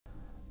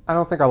I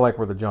don't think I like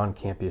where the John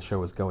Campea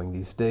show is going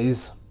these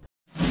days.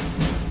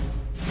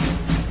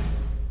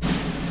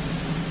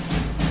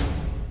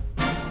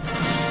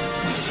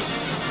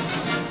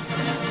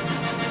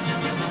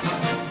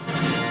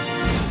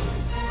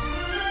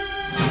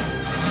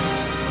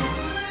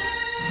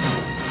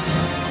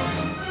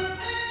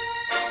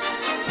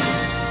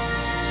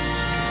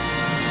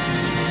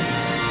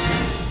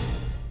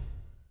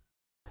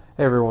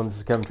 Hey everyone, this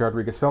is Kevin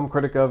Rodriguez, film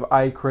critic of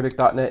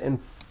iCritic.net and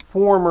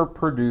former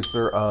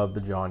producer of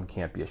the John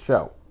Campea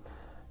show.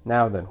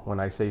 Now then,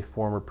 when I say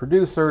former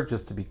producer,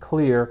 just to be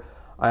clear,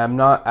 I am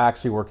not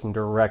actually working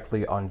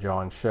directly on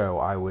John's show.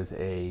 I was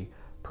a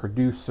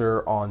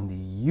producer on the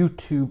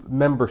YouTube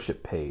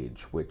membership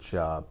page, which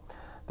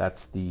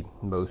that's the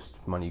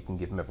most money you can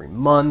give him every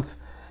month.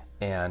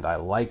 And I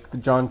like the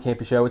John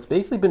Campea show. It's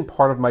basically been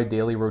part of my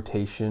daily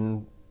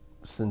rotation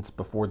since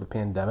before the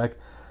pandemic.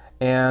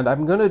 And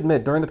I'm going to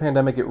admit, during the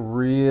pandemic, it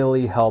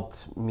really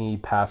helped me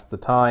pass the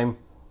time.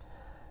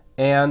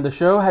 And the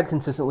show had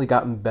consistently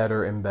gotten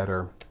better and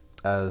better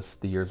as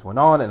the years went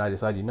on. And I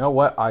decided, you know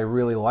what? I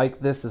really like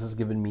this. This has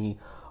given me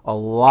a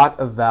lot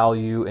of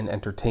value and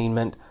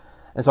entertainment.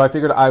 And so I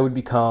figured I would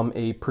become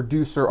a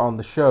producer on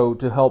the show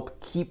to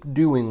help keep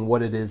doing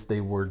what it is they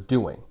were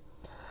doing.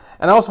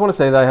 And I also want to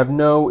say that I have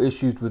no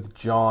issues with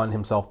John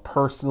himself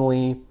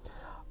personally.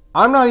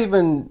 I'm not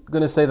even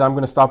going to say that I'm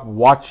going to stop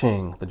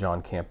watching the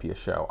John Campea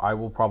show. I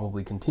will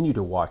probably continue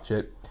to watch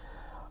it,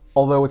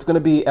 although it's going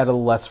to be at a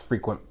less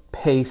frequent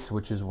pace,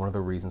 which is one of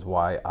the reasons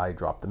why I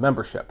dropped the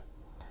membership.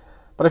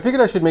 But I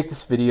figured I should make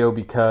this video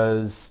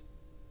because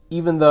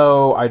even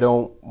though I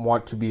don't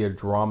want to be a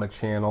drama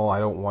channel, I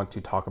don't want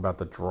to talk about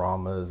the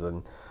dramas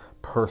and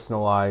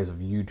personal lives of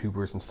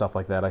YouTubers and stuff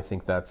like that. I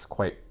think that's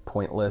quite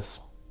pointless.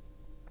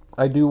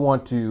 I do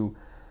want to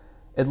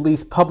at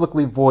least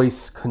publicly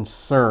voice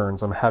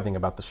concerns I'm having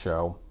about the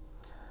show.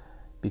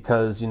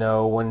 Because, you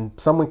know, when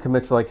someone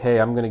commits to like, hey,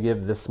 I'm going to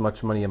give this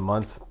much money a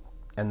month,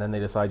 and then they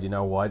decide, you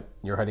know what,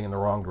 you're heading in the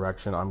wrong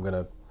direction, I'm going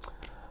to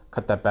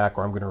cut that back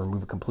or I'm going to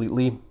remove it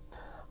completely,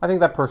 I think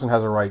that person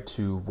has a right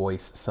to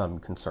voice some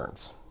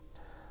concerns.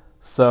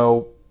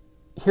 So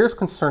here's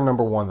concern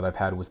number one that I've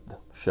had with the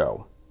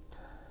show.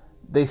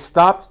 They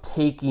stopped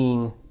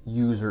taking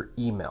user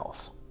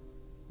emails.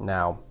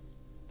 Now,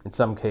 in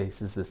some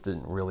cases, this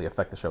didn't really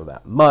affect the show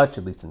that much,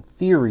 at least in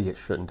theory it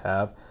shouldn't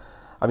have.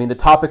 I mean, the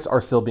topics are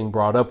still being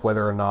brought up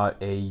whether or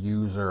not a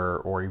user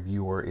or a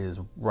viewer is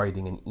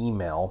writing an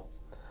email.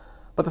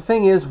 But the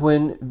thing is,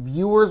 when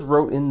viewers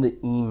wrote in the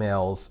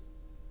emails,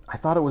 I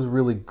thought it was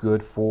really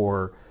good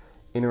for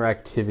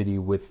interactivity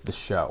with the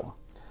show.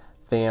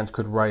 Fans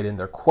could write in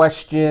their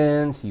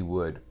questions, he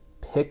would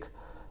pick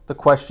the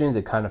questions.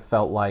 It kind of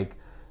felt like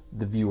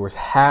the viewers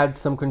had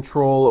some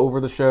control over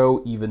the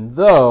show, even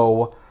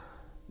though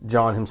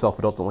John himself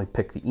would ultimately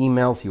pick the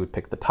emails, he would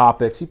pick the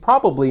topics. He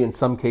probably, in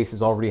some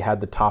cases, already had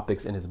the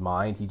topics in his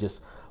mind. He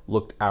just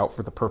looked out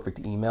for the perfect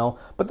email.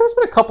 But there's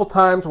been a couple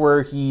times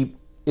where he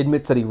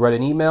admits that he read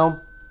an email,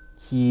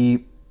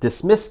 he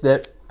dismissed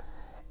it,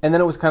 and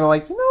then it was kind of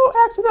like, you know,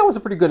 actually that was a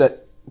pretty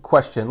good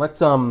question. Let's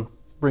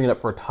bring it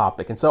up for a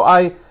topic. And so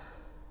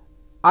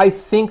I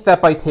think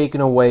that by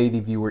taking away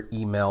the viewer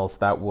emails,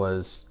 that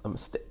was a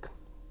mistake.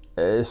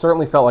 It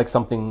certainly felt like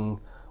something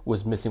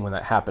was missing when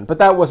that happened. But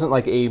that wasn't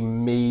like a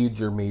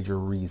major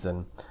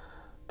reason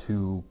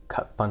to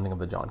cut funding of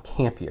the John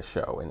Campea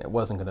show, and it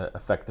wasn't going to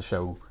affect the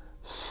show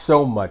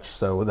so much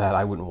so that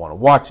I wouldn't want to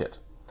watch it.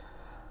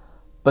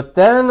 But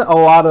then a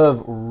lot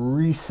of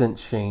recent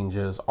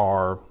changes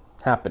are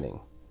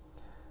happening.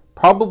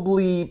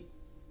 Probably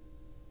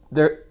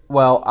there,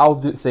 well,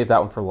 save that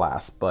one for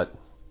last, but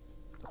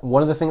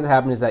one of the things that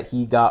happened is that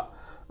he got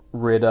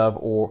rid of,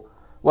 or,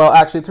 well,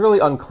 actually it's really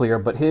unclear,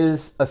 but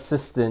his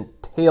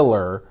assistant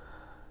Taylor,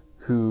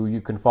 who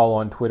you can follow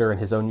on Twitter and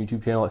his own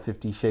YouTube channel at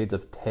 50 Shades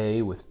of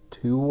Tay with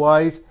 2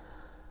 Ys,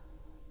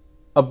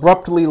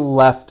 abruptly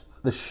left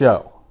the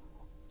show.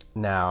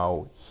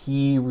 Now,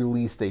 he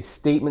released a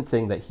statement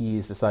saying that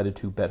he's decided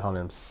to bet on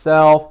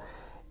himself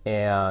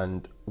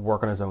and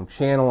work on his own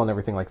channel and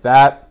everything like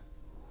that.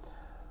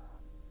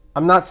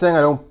 I'm not saying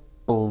I don't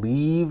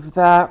believe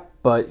that,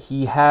 but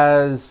he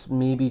has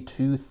maybe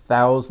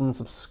 2,000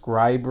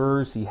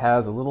 subscribers. He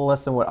has a little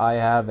less than what I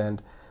have,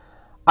 and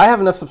I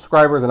have enough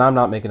subscribers and I'm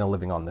not making a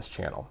living on this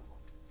channel.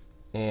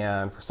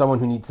 And for someone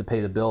who needs to pay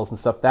the bills and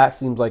stuff, that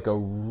seems like a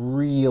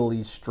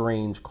really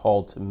strange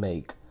call to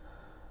make.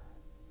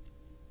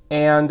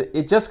 And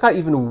it just got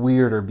even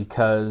weirder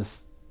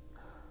because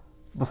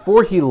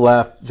before he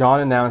left,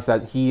 John announced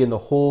that he and the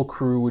whole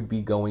crew would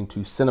be going to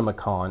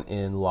CinemaCon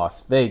in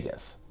Las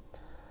Vegas.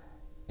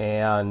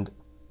 And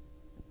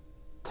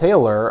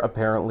Taylor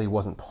apparently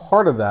wasn't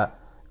part of that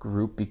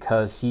group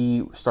because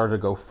he started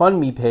a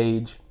GoFundMe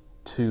page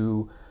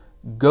to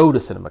go to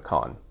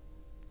CinemaCon.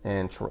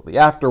 And shortly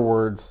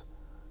afterwards,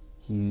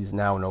 he's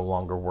now no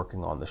longer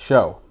working on the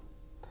show.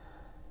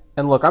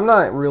 And look, I'm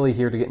not really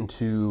here to get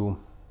into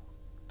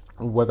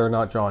whether or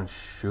not John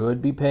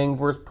should be paying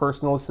for his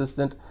personal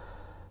assistant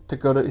to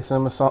go to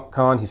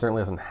CinemaCon. He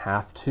certainly doesn't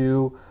have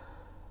to.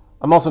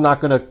 I'm also not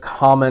going to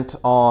comment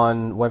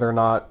on whether or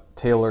not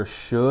Taylor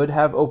should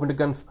have opened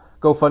a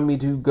GoFundMe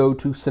to go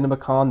to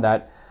CinemaCon.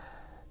 That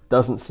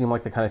doesn't seem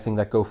like the kind of thing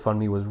that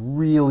GoFundMe was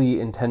really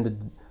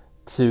intended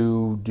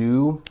to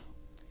do.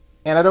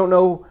 And I don't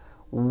know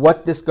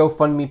what this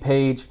GoFundMe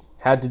page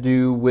had to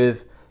do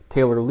with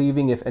Taylor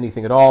leaving, if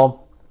anything at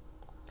all.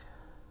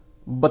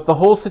 But the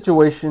whole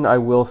situation, I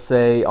will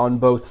say, on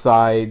both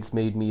sides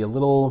made me a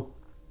little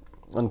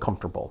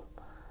uncomfortable.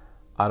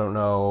 I don't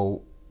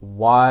know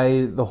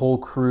why the whole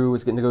crew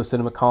is getting to go to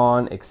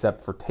CinemaCon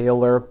except for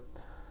Taylor.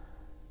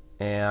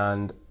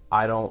 And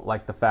I don't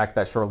like the fact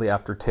that shortly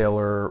after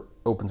Taylor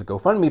opens a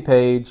GoFundMe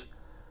page,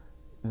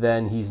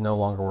 then he's no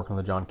longer working on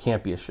the John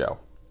Campea show.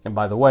 And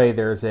by the way,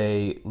 there's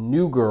a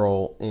new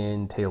girl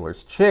in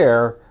Taylor's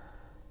chair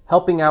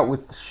helping out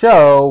with the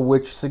show,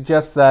 which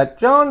suggests that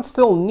John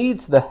still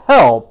needs the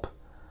help.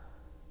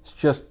 It's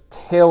just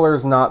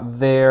Taylor's not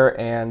there,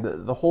 and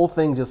the whole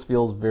thing just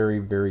feels very,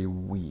 very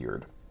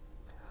weird.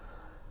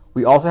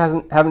 We also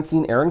haven't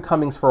seen Erin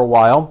Cummings for a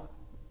while,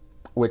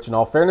 which in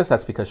all fairness,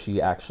 that's because she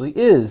actually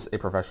is a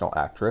professional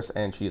actress,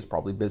 and she is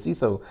probably busy,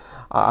 so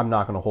I'm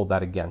not going to hold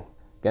that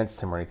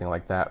against him or anything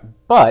like that.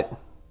 But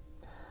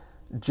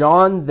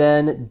John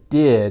then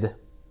did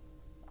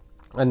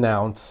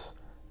announce,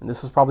 and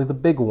this is probably the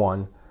big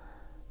one,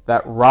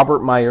 that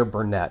Robert Meyer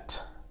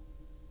Burnett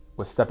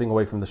was stepping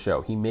away from the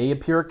show. He may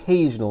appear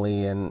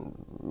occasionally, and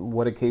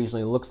what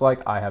occasionally looks like,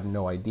 I have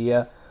no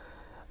idea.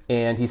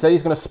 And he said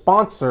he's going to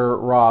sponsor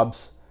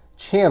Rob's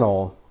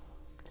channel,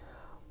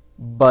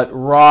 but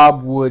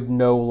Rob would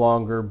no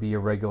longer be a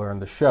regular on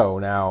the show.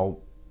 Now,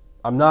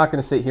 I'm not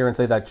going to sit here and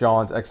say that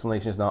John's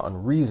explanation is not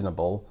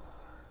unreasonable.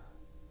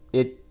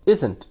 It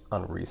isn't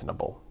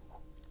unreasonable.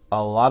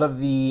 A lot of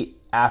the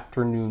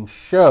afternoon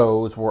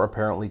shows were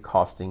apparently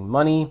costing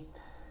money.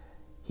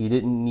 He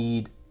didn't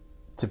need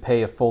to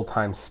pay a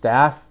full-time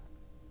staff,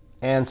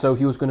 and so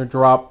he was going to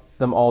drop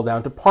them all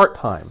down to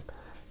part-time.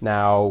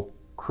 Now,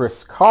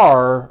 Chris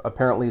Carr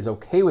apparently is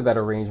okay with that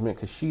arrangement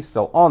because she's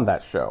still on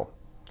that show.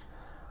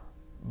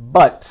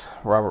 But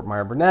Robert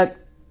Meyer Burnett,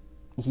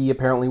 he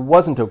apparently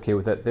wasn't okay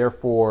with it.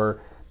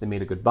 Therefore, they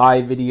made a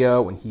goodbye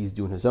video and he's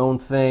doing his own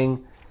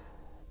thing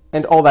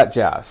and all that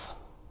jazz.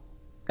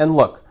 And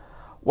look,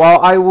 while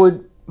I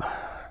would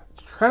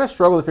kind of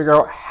struggle to figure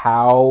out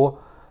how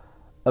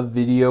a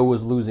video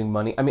was losing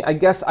money, I mean, I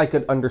guess I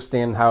could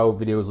understand how a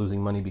video was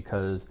losing money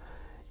because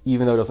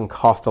even though it doesn't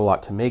cost a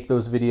lot to make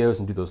those videos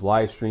and do those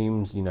live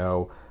streams, you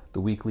know, the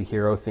Weekly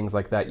Hero, things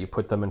like that, you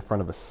put them in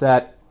front of a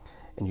set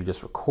and you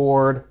just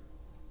record.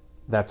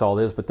 That's all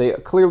it is. But they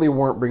clearly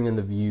weren't bringing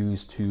the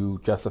views to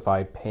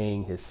justify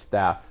paying his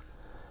staff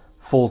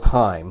full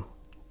time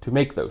to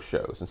make those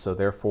shows. And so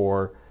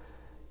therefore,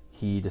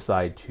 he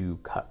decided to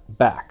cut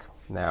back.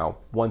 Now,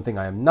 one thing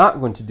I am not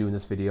going to do in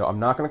this video, I'm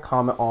not going to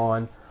comment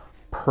on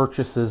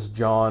purchases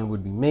John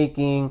would be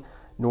making,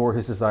 nor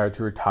his desire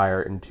to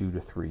retire in 2 to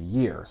 3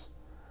 years.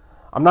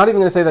 I'm not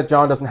even going to say that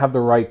John doesn't have the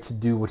right to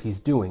do what he's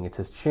doing. It's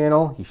his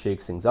channel. He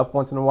shakes things up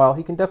once in a while.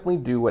 He can definitely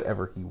do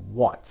whatever he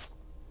wants.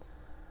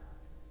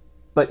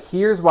 But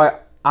here's why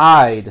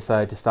I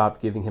decided to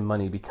stop giving him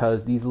money,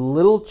 because these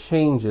little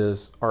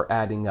changes are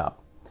adding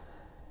up.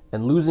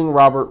 And losing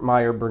Robert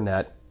Meyer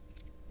Burnett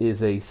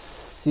is a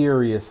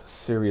serious,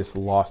 serious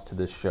loss to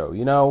this show.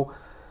 You know,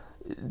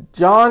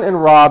 John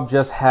and Rob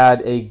just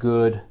had a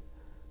good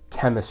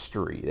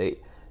chemistry.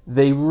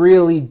 They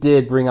really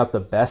did bring out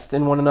the best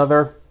in one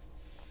another.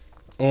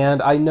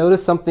 And I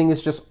noticed something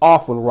is just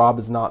off when Rob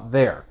is not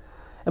there.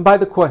 And by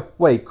the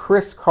way,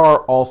 Chris Carr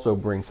also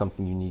brings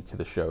something unique to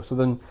the show. So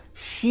then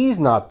she's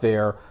not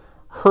there,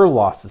 her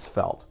loss is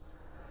felt.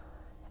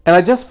 And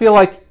I just feel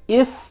like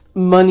if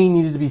money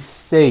needed to be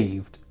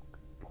saved,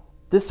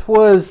 this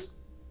was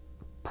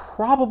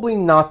probably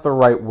not the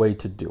right way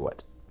to do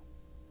it.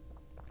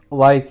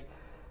 Like,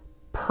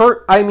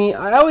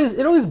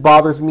 it always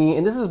bothers me,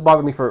 and this has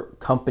bothered me for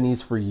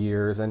companies for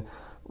years, and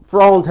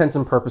for all intents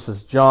and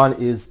purposes, John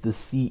is the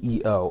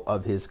CEO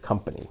of his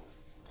company.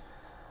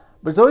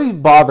 But it always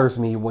bothers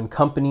me when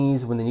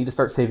companies, when they need to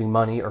start saving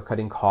money or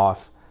cutting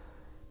costs,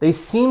 they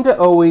seem to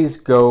always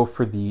go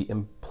for the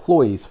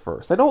employees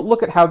first. They don't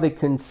look at how they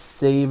can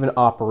save in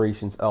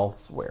operations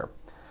elsewhere.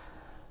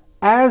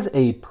 As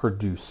a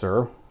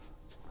producer,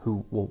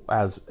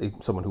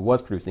 someone who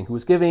was producing, who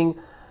was giving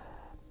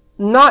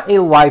not a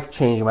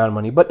life-changing amount of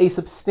money, but a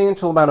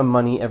substantial amount of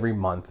money every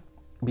month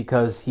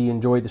because he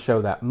enjoyed the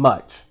show that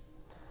much.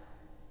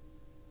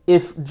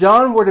 If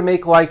John were to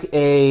make like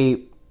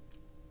a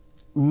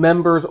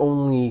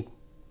members-only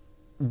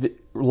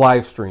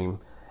live stream,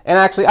 and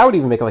actually I would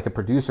even make like a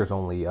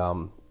producers-only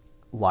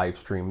live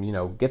stream, you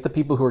know, get the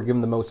people who are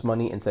giving the most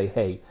money and say,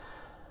 hey,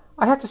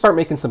 I have to start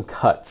making some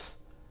cuts.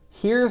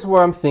 Here's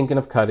where I'm thinking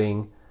of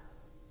cutting.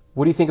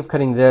 What do you think of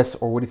cutting this,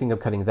 or what do you think of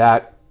cutting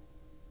that?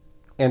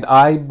 And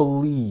I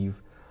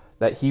believe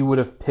that he would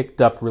have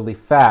picked up really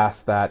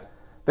fast that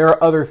there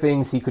are other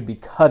things he could be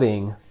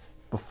cutting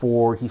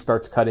before he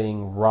starts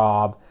cutting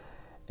Rob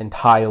and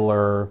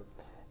Tyler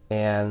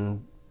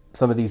and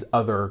some of these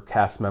other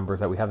cast members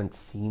that we haven't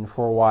seen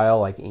for a while,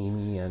 like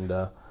Amy, and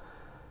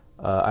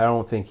I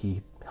don't think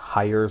he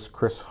hires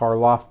Chris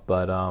Harloff,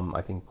 but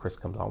I think Chris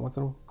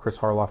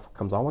Harloff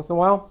comes on once in a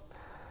while.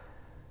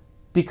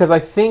 Because I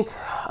think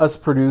us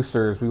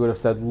producers, we would have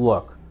said,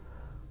 look,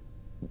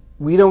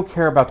 we don't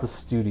care about the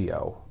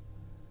studio.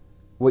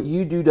 What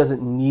you do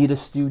doesn't need a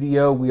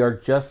studio. We are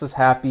just as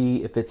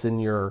happy if it's in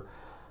your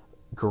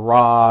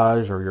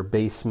garage or your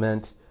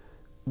basement.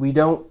 We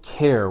don't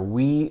care.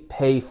 We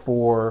pay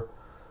for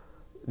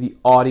the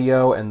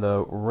audio and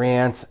the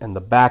rants and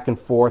the back and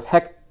forth.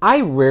 Heck,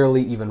 I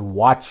rarely even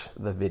watch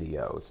the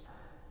videos.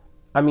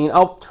 I mean,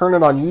 I'll turn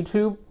it on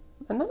YouTube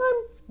and then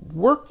I'm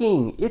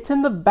working. It's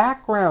in the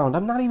background.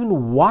 I'm not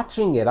even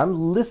watching it. I'm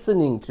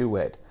listening to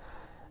it.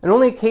 And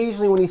only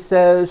occasionally when he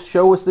says,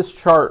 show us this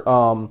chart,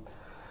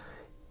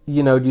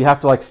 you know, do you have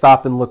to like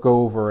stop and look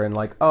over and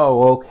like,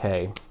 oh,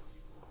 okay.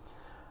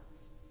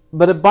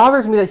 But it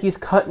bothers me that he's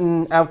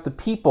cutting out the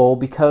people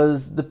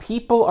because the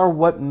people are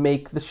what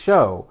make the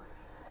show.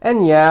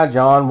 And yeah,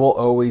 John will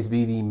always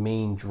be the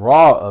main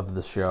draw of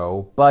the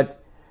show,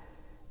 but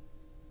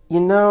you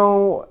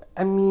know,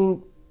 I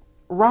mean,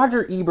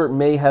 Roger Ebert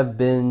may have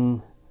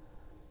been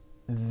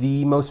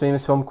the most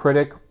famous film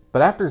critic,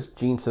 but after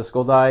Gene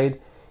Siskel died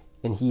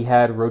and he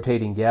had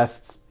rotating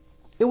guests,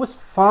 it was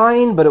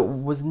fine, but it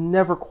was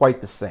never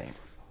quite the same.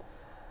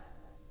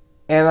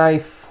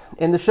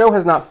 And the show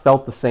has not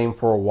felt the same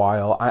for a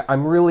while.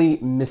 I'm really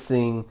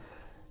missing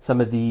some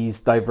of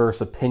these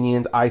diverse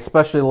opinions. I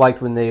especially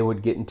liked when they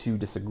would get into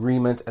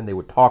disagreements and they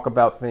would talk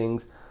about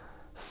things.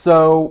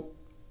 So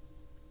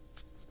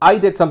I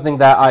did something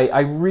that I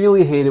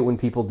really hate it when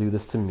people do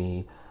this to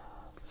me.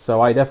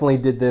 So I definitely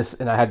did this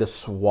and I had to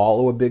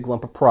swallow a big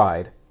lump of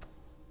pride.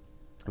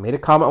 I made a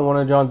comment on one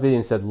of John's videos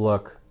and said,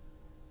 look,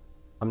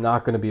 I'm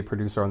not going to be a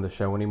producer on the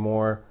show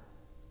anymore.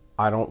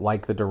 I don't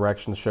like the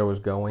direction the show is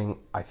going.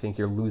 I think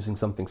you're losing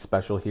something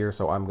special here,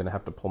 so I'm going to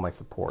have to pull my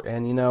support.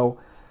 And you know,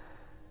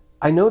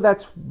 I know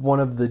that's one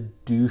of the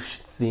douche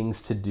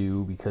things to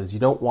do because you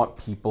don't want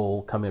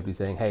people coming up and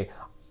saying, hey,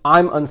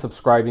 I'm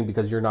unsubscribing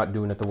because you're not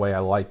doing it the way I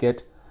like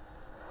it.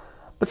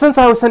 But since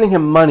I was sending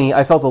him money,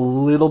 I felt a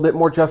little bit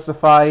more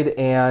justified,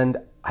 and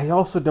I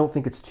also don't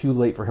think it's too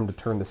late for him to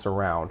turn this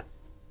around.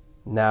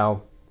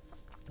 Now,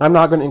 I'm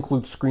not going to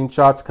include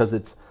screenshots because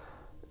it's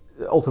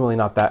ultimately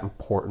not that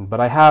important,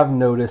 but I have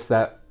noticed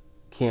that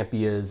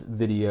Campea's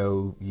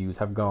video views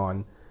have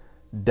gone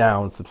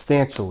down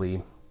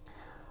substantially.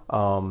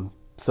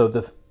 So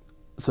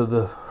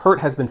the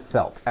hurt has been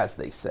felt, as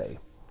they say.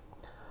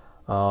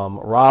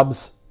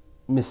 Rob's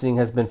missing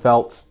has been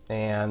felt,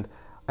 and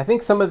I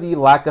think some of the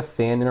lack of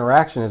fan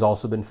interaction has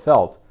also been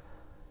felt.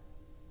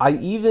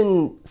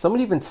 Someone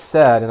even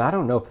said, and I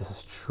don't know if this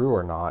is true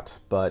or not,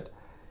 but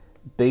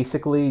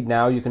basically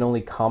now you can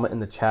only comment in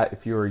the chat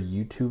if you're a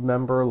YouTube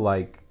member,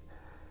 like,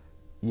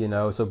 you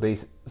know, so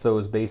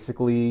it's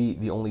basically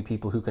the only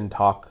people who can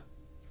talk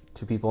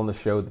to people on the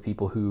show, the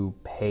people who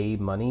pay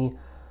money.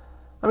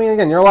 I mean,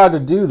 again, you're allowed to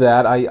do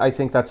that. I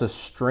think that's a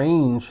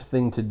strange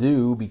thing to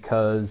do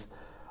because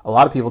a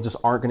lot of people just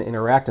aren't going to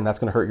interact, and that's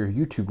going to hurt your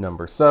YouTube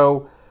numbers.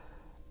 So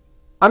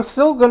I'm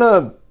still going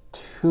to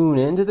tune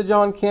into the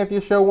John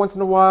Campea show once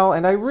in a while,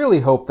 and I really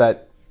hope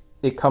that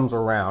it comes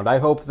around. I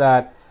hope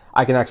that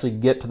I can actually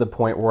get to the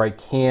point where I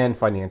can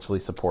financially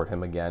support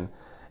him again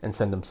and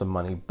send him some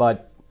money.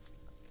 But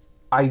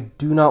I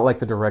do not like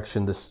the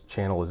direction this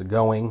channel is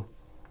going.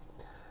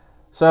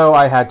 So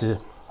I had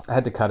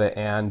to cut it,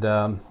 and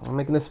I'm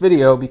making this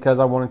video because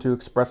I wanted to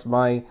express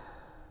my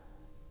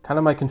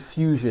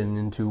confusion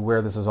into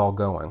where this is all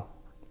going.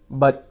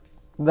 But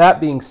that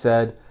being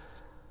said,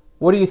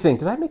 what do you think?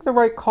 Did I make the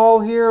right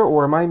call here,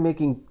 or am I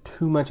making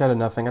too much out of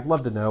nothing? I'd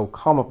love to know.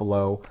 Comment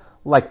below,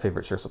 like,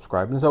 favorite, share,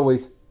 subscribe, and as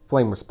always,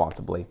 flame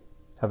responsibly.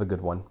 Have a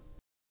good one.